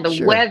way. And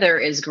the weather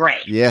is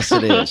great. Yes,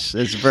 it is.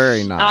 It's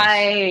very nice.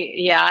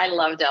 I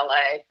loved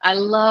LA. I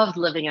loved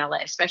living LA,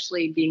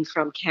 especially being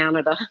from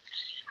Canada.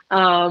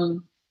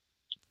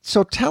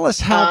 So tell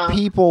us how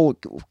people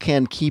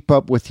can keep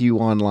up with you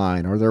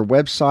online. Are there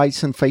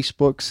websites and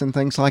Facebooks and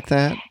things like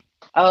that?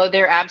 Oh,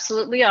 there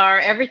absolutely are.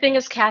 Everything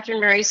is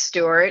Catherine Mary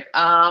Stewart.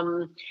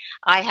 I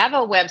have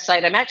a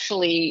website. I'm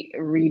actually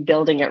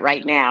rebuilding it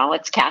right now.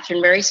 It's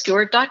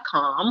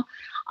catherinemarystewart.com.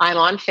 I'm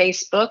on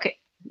Facebook.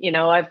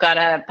 I've got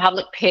a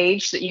public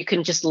page that you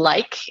can just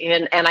like,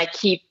 and I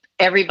keep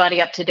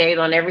everybody up to date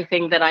on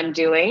everything that I'm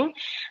doing.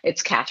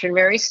 It's Catherine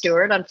Mary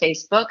Stewart on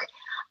Facebook.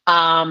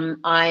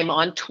 I'm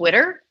on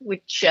Twitter,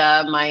 which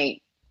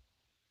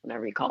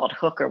whatever you call it,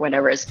 Hook or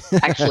whatever, is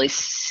actually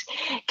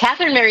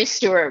Catherine Mary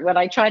Stewart. When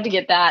I tried to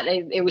get that,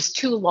 it was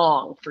too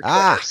long for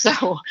Twitter.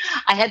 So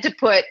I had to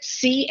put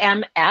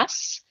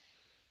CMS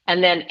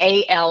and then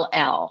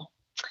ALL.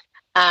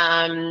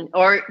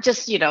 Or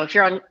just, if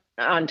you're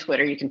on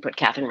Twitter, you can put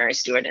Catherine Mary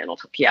Stewart and it'll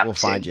hook you up. We'll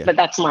find you. But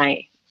that's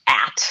my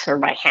or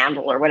my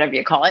handle or whatever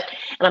you call it.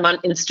 And I'm on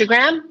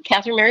Instagram,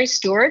 Catherine Mary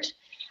Stewart.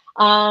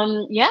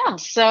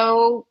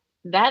 So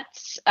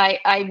that's,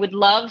 I would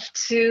love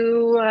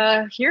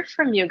to hear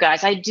from you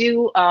guys. I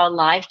do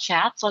live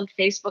chats on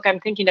Facebook. I'm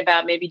thinking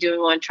about maybe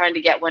doing one, trying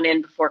to get one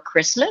in before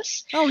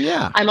Christmas. Oh,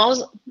 yeah. I'm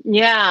also,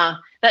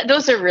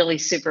 those are really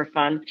super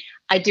fun.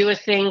 I do a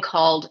thing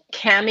called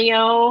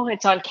Cameo.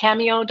 It's on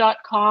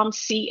cameo.com,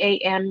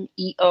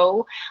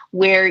 CAMEO,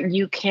 where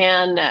you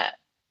can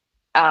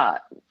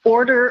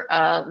order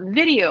a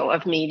video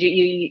of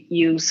me.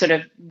 You sort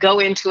of go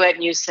into it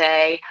and you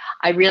say,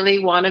 I really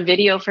want a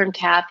video from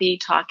Kathy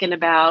talking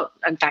about,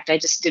 in fact, I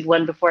just did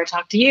one before I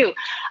talked to you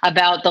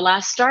about The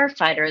Last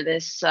Starfighter.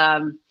 This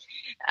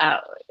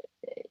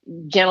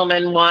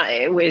gentleman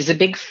is a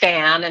big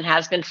fan and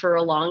has been for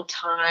a long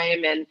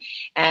time.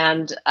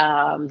 And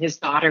his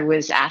daughter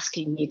was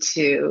asking me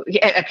to,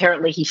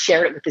 apparently he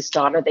shared it with his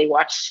daughter. They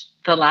watched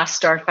The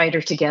Last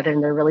Starfighter together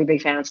and they're really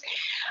big fans.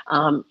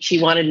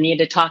 She wanted me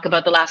to talk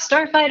about The Last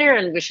Starfighter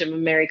and wish him a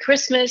Merry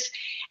Christmas.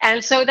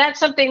 And so that's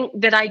something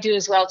that I do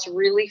as well. It's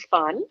really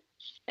fun.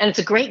 And it's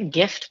a great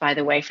gift, by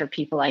the way, for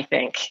people, I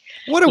think.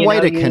 What a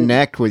way to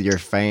connect with your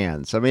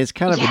fans. It's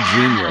kind of a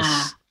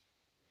genius.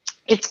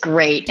 It's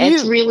great.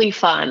 It's really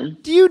fun.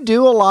 Do you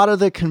do a lot of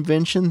the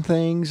convention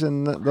things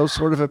and those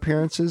sort of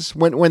appearances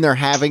when they're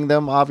having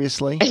them,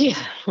 obviously? Yeah,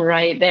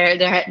 right.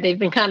 They've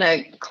been kind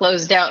of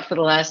closed out for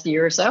the last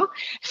year or so.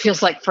 It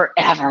feels like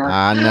forever.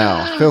 I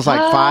know. It feels like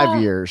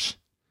 5 years.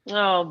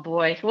 Oh,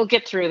 boy. We'll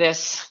get through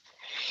this.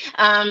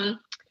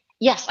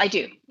 Yes, I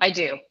do.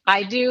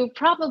 I do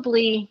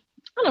probably,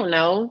 I don't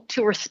know,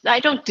 I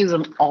don't do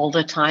them all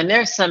the time.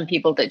 There are some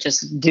people that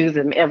just do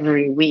them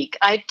every week.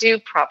 I do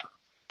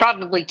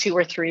probably 2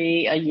 or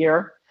 3 a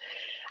year,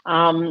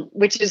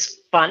 which is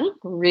fun,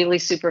 really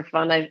super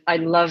fun. I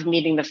love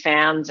meeting the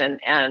fans and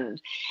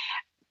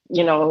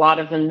a lot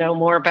of them know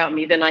more about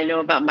me than I know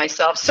about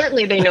myself.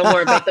 Certainly they know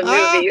more about the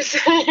movies.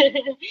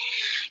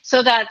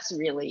 So that's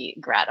really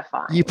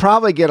gratifying. You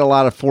probably get a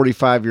lot of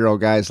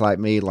 45-year-old guys like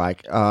me,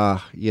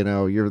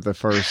 you're the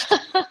first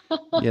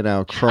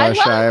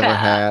crush I ever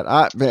had.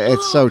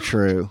 It's so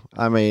true.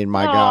 I mean,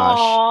 my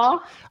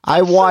gosh.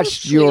 I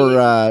watched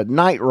your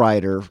Knight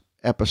Rider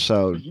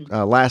episode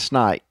last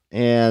night.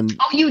 And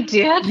you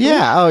did?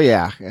 Yeah. Oh,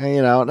 yeah.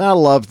 And I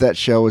loved that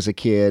show as a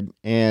kid.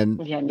 And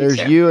there's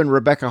you and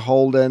Rebecca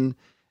Holden.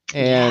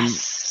 And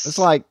it's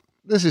like,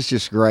 this is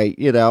just great,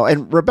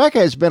 And Rebecca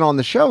has been on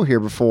the show here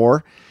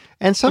before.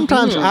 And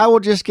sometimes I will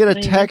just get a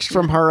text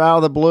from her out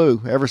of the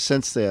blue ever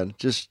since then.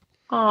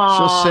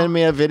 She'll send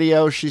me a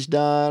video she's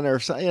done or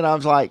something. I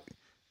was like,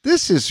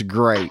 this is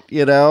great.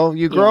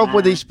 You grow up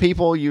with these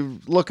people, you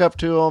look up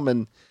to them,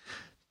 and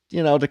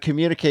to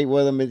communicate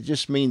with them, it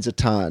just means a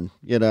ton,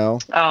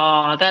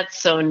 Oh,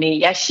 that's so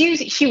neat. Yeah,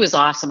 she was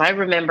awesome. I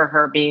remember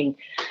her being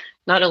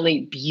not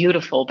only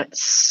beautiful, but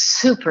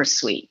super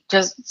sweet,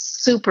 just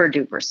super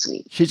duper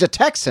sweet. She's a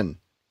Texan.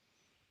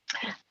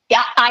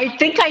 Yeah, I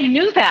think I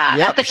knew that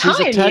at the time,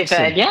 even.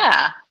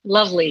 Yeah.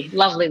 Lovely,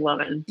 lovely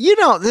woman.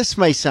 This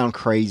may sound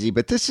crazy,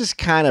 but this is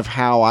kind of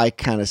how I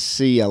kind of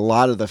see a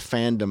lot of the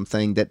fandom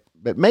thing that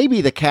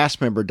maybe the cast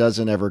member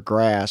doesn't ever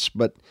grasp,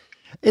 but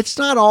it's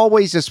not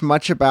always as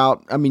much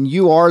about,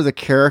 you are the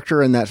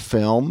character in that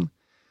film,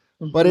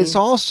 but it's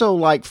also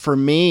like for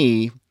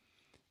me,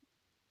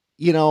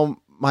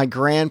 my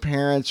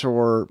grandparents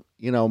or,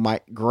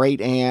 my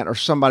great aunt or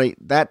somebody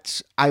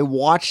I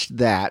watched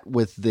that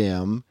with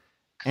them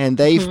and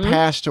they've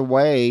passed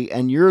away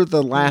and you're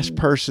the last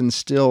person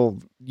still,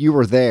 you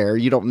were there.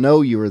 You don't know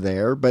you were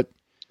there, but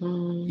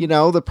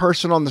the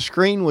person on the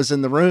screen was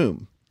in the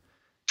room.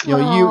 You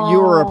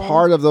were a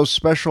part of those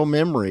special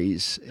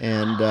memories,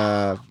 and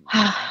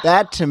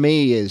that to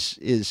me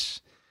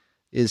is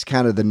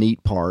kind of the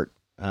neat part.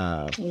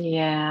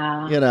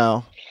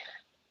 Yeah.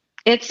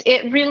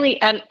 It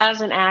really, and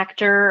as an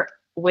actor,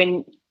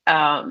 when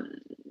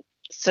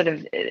sort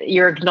of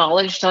you're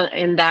acknowledged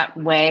in that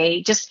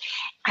way,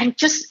 I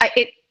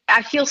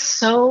feel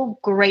so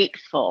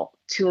grateful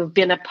to have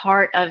been a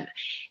part of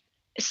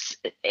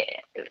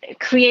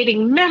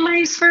creating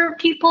memories for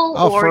people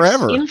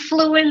forever.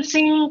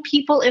 Influencing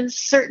people in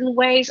certain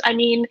ways.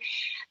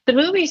 The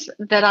movies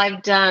that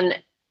I've done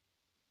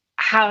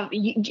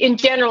in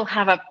general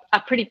have a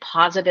pretty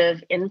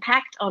positive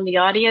impact on the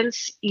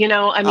audience,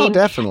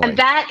 definitely. And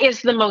that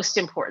is the most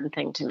important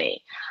thing to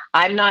me.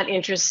 I'm not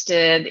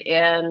interested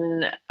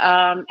in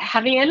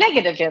having a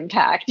negative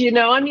impact,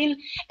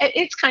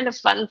 it's kind of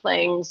fun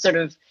playing sort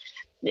of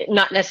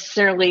not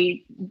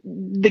necessarily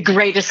the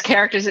greatest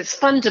characters. It's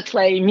fun to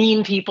play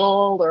mean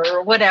people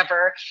or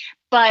whatever,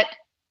 but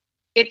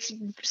it's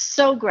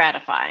so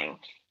gratifying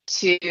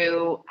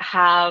to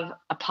have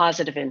a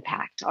positive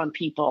impact on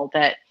people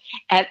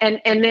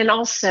and then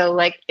also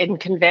like in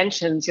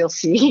conventions, you'll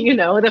see,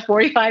 the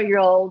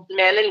 45-year-old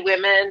men and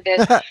women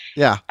that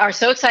are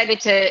so excited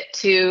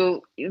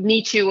to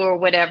meet you or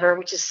whatever,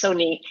 which is so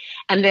neat.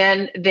 And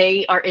then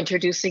they are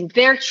introducing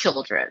their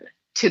children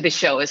to the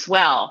show as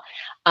well.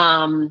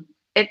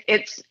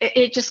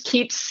 It just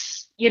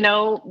keeps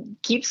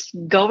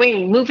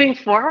going, moving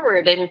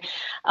forward. And,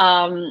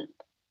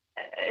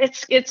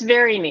 it's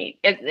very neat.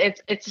 I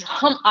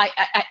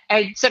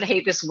sort of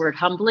hate this word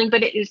humbling,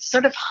 but it's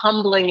sort of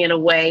humbling in a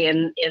way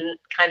in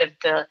kind of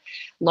the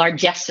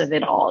largesse of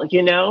it all,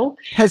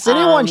 Has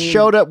anyone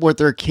showed up with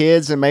their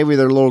kids and maybe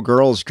their little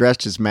girls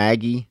dressed as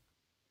Maggie?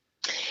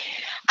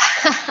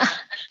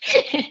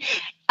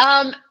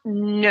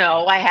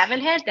 No, I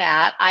haven't had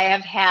that. I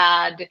have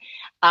had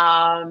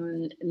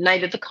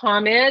Night of the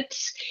Comet,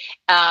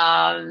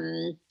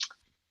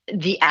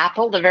 The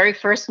Apple, the very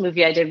first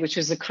movie I did, which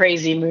was a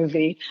crazy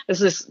movie. It was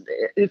this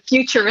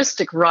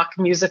futuristic rock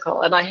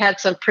musical, and I had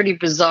some pretty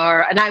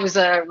bizarre, and I was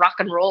a rock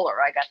and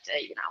roller. I got to,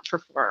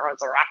 perform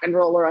as a rock and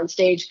roller on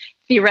stage,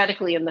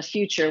 theoretically in the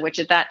future, which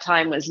at that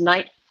time was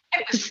it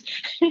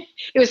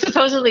was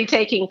supposedly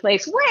taking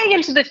place way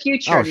into the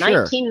future,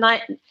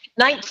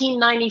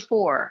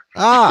 1994.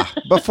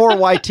 Before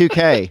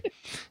Y2K.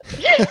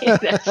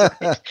 That's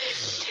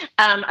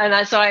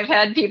right. So I've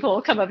had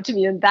people come up to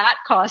me in that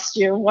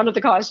costume, one of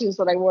the costumes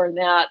that I wore in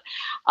that.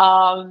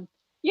 No,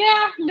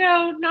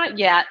 not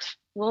yet.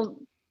 Well,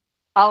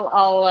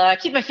 I'll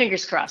keep my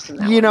fingers crossed in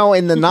that one.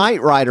 In the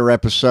Knight Rider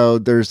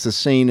episode, there's the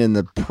scene in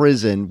the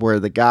prison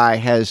where the guy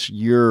has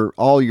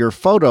all your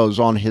photos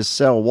on his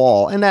cell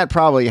wall, and that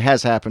probably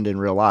has happened in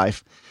real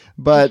life.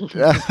 But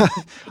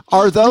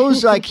are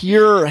those like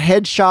your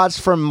headshots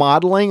from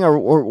modeling, or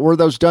were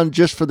those done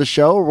just for the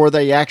show, or were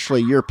they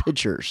actually your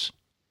pictures?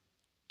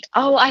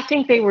 Oh, I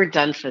think they were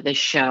done for the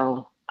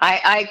show.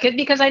 I could,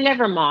 because I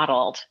never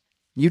modeled.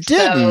 You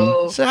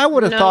didn't? So I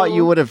would have thought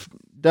you would have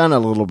done a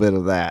little bit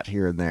of that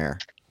here and there.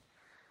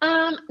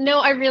 No,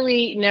 I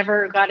really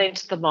never got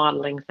into the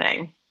modeling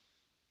thing.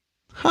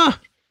 Huh.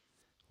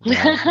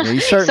 Well,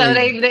 you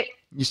certainly,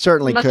 you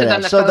certainly could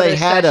have. So they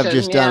had to have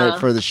just done it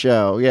for the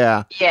show.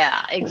 Yeah.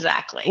 Yeah,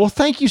 exactly. Well,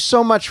 thank you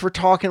so much for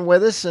talking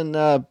with us, and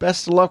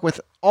best of luck with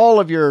all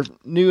of your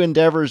new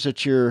endeavors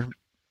that you're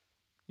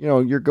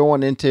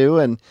going into.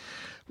 And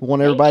We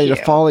want everybody to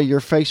follow your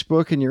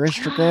Facebook and your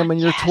Instagram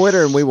and your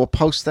Twitter, and we will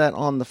post that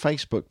on the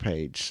Facebook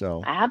page.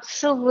 So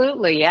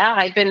absolutely, yeah.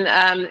 I've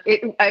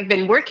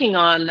been working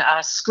on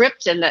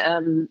script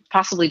and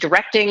possibly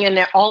directing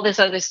and all this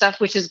other stuff,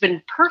 which has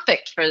been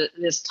perfect for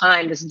this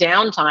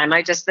downtime.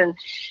 I've just been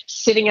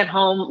sitting at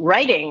home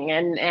writing,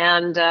 and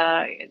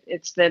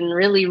it's been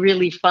really,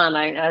 really fun.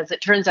 As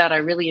it turns out, I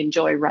really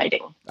enjoy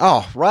writing.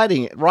 Oh,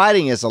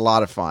 writing is a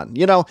lot of fun.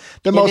 You know,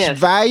 the most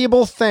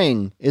valuable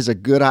thing is a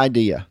good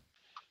idea.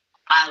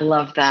 I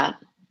love that.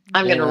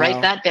 I'm going to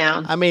write that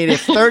down. I mean,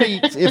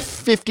 if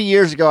 50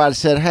 years ago I'd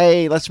said,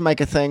 hey, let's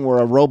make a thing where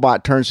a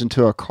robot turns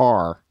into a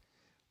car.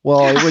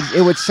 Well,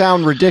 it would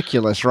sound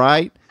ridiculous,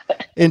 right?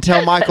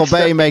 Until Michael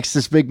Bay makes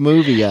this big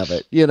movie of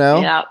it, you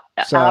know? Yeah,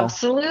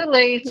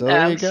 absolutely. So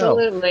there you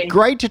go.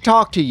 Great to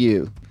talk to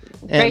you.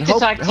 Great to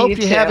talk to you, hope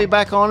you have you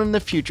back on in the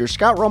future.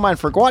 Scott Romine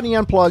for Gwatney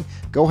Unplugged.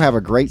 Go have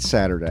a great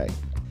Saturday.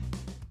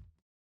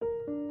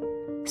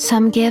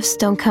 Some gifts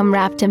don't come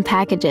wrapped in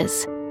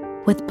packages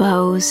with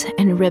bows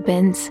and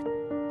ribbons.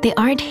 They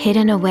aren't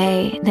hidden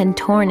away, then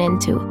torn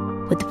into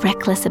with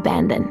reckless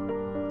abandon.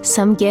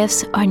 Some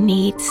gifts are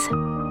needs,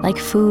 like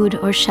food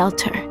or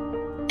shelter,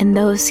 and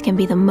those can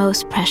be the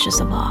most precious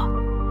of all.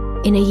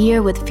 In a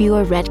year with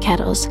fewer red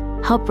kettles,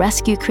 help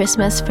rescue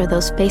Christmas for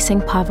those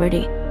facing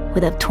poverty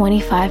with a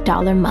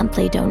 $25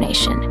 monthly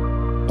donation.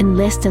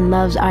 Enlist in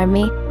Love's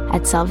Army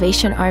at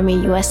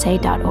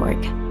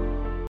SalvationArmyUSA.org.